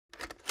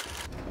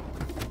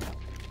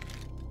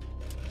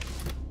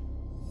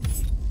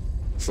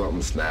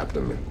something snapped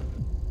in me.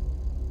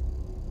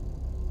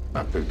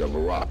 I picked up a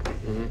rock,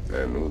 and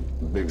it was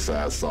big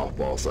size,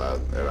 softball size,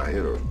 and I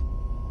hit her.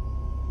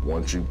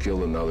 Once you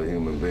kill another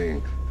human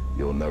being,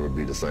 you'll never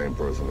be the same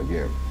person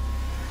again.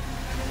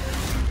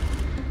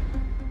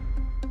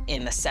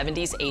 In the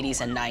 70s,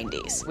 80s, and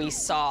 90s, we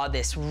saw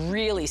this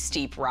really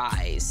steep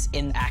rise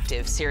in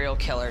active serial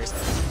killers.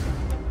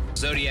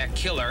 Zodiac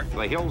Killer.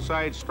 The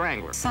Hillside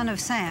Strangler. Son of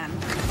Sam.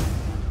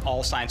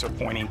 All signs are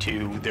pointing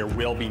to there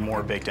will be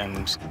more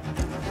victims.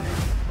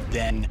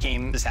 Then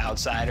came this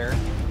outsider.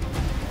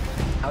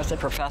 I was a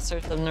professor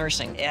of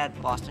nursing at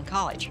Boston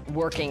College,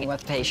 working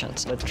with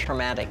patients with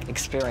traumatic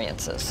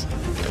experiences.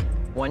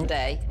 One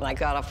day, I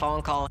got a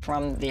phone call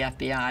from the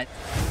FBI.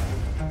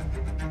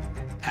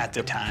 At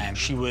the time,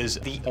 she was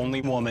the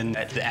only woman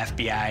at the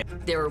FBI.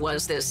 There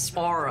was this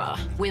aura.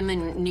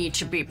 Women need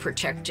to be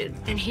protected.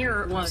 And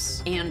here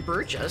was Ann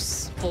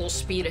Burgess, full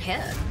speed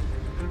ahead.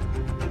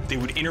 They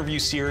would interview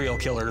serial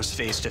killers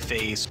face to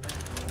face.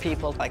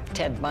 People like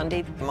Ted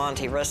Bundy,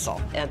 Monty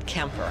Rissell, Ed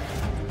Kemper.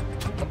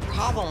 The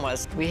problem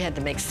was we had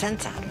to make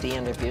sense out of the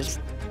interviews.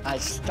 I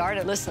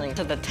started listening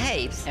to the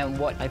tapes, and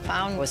what I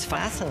found was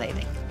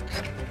fascinating.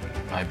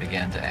 I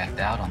began to act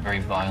out on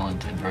very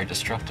violent and very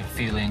destructive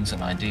feelings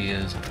and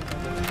ideas.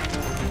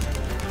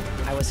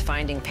 I was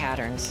finding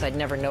patterns I'd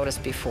never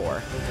noticed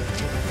before.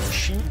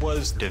 She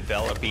was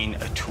developing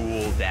a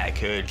tool that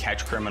could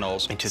catch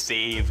criminals and to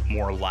save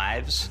more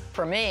lives.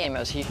 For me, it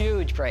was a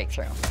huge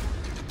breakthrough.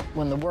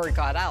 When the word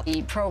got out,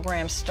 the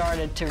program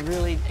started to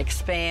really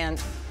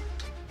expand.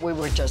 We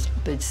were just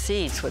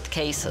besieged with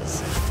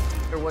cases.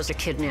 There was a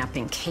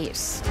kidnapping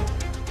case.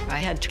 I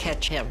had to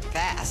catch him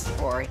fast,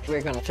 or we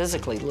were going to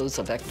physically lose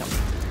a victim.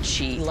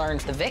 She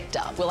learned the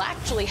victim will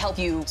actually help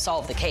you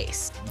solve the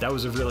case. That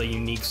was a really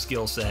unique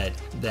skill set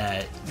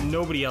that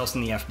nobody else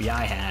in the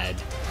FBI had.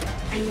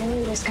 I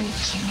knew he was going to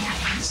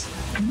kidnap us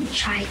and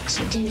try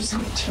to do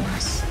something to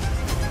us.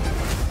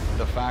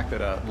 The fact that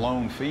a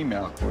lone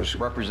female was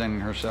representing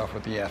herself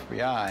with the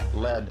FBI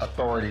led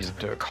authorities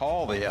to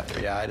call the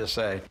FBI to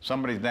say,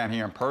 somebody's down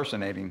here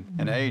impersonating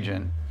an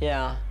agent.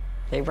 Yeah,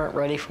 they weren't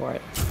ready for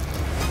it.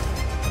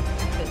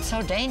 It's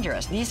so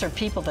dangerous. These are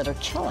people that are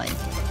killing.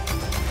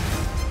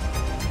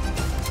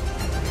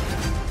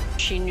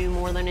 She knew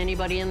more than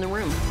anybody in the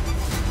room.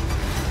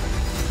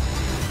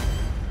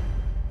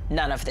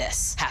 None of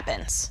this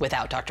happens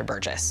without Dr.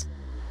 Burgess.